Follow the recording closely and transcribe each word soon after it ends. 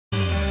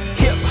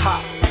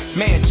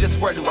Man, just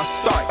where do I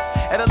start?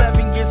 At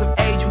 11 years of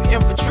age, you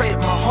infiltrated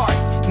my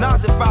heart.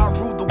 Nas, if I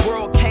ruled the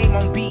world, came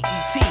on BET.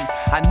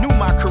 I knew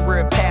my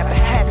career path, I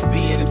had to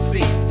be an MC.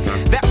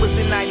 That was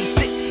in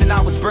 '96, and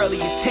I was barely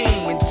a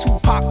teen when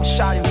Tupac was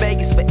shot in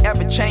Vegas,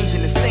 forever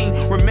changing the scene.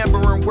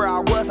 Remembering where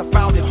I was, I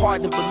found it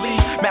hard to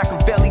believe.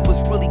 Machiavelli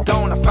was really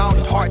gone, I found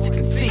it hard to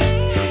conceive.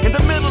 In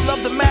the middle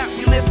of the map,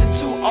 we listened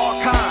to all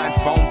kinds: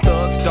 Bone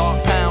Thugs,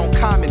 Dog Pound,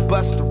 Common,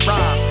 Busta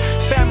Rhymes.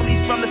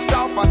 Families from the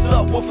South, our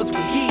subwoofers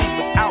would heave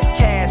with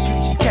Outkast,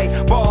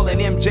 UGK, Ball,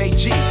 and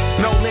MJG.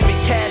 No Limit,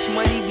 Cash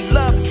Money, we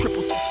love the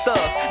 666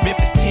 Thugs.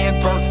 Memphis 10,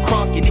 Burt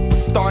Crunk, and it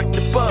was starting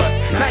to buzz.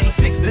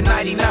 96 to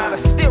 99, I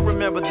still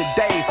remember the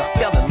days I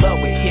fell in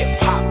love with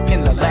hip-hop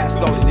in the last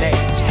golden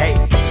age. Hey.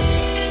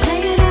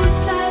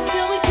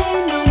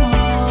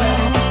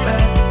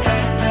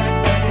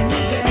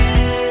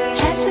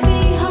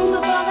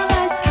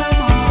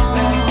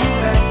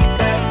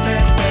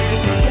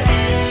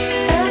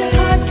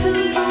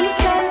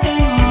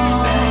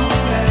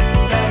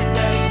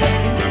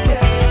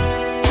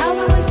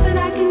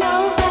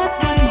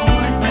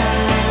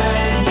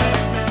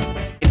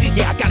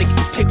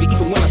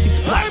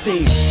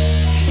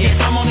 Yeah,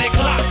 I'm on that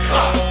clock.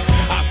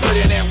 I put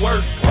in that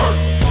work.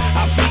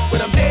 I sleep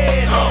when I'm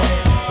dead.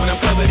 When I'm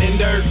covered in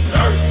dirt.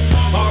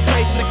 All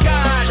praise to the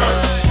gods.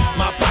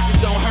 My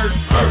pockets don't hurt.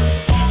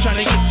 Trying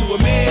to get to a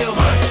meal.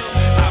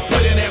 I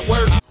put in that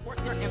work.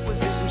 Work your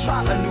imposition,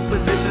 try a new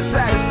position.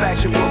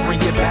 Satisfaction will bring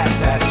you back.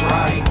 That's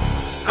right.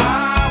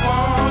 I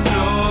want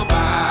your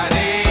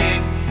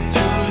body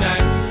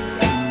tonight.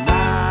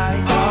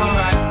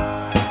 Alright.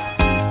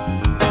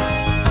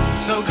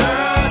 So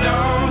girl,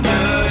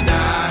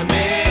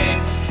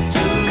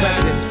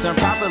 done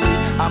properly,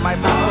 I might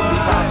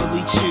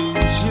probably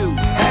choose you.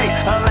 Hey,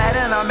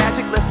 Aladdin, our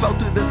magic, let's float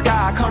through the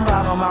sky. Come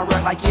ride on my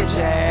rug like you're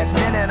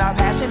Jasmine. And our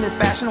passion is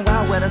fashion,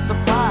 wow, what a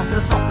surprise.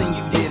 It's something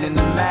you didn't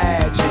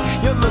imagine.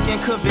 You're looking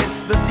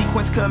convinced, the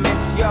sequence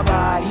commence. Your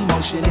body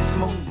motion is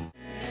smooth.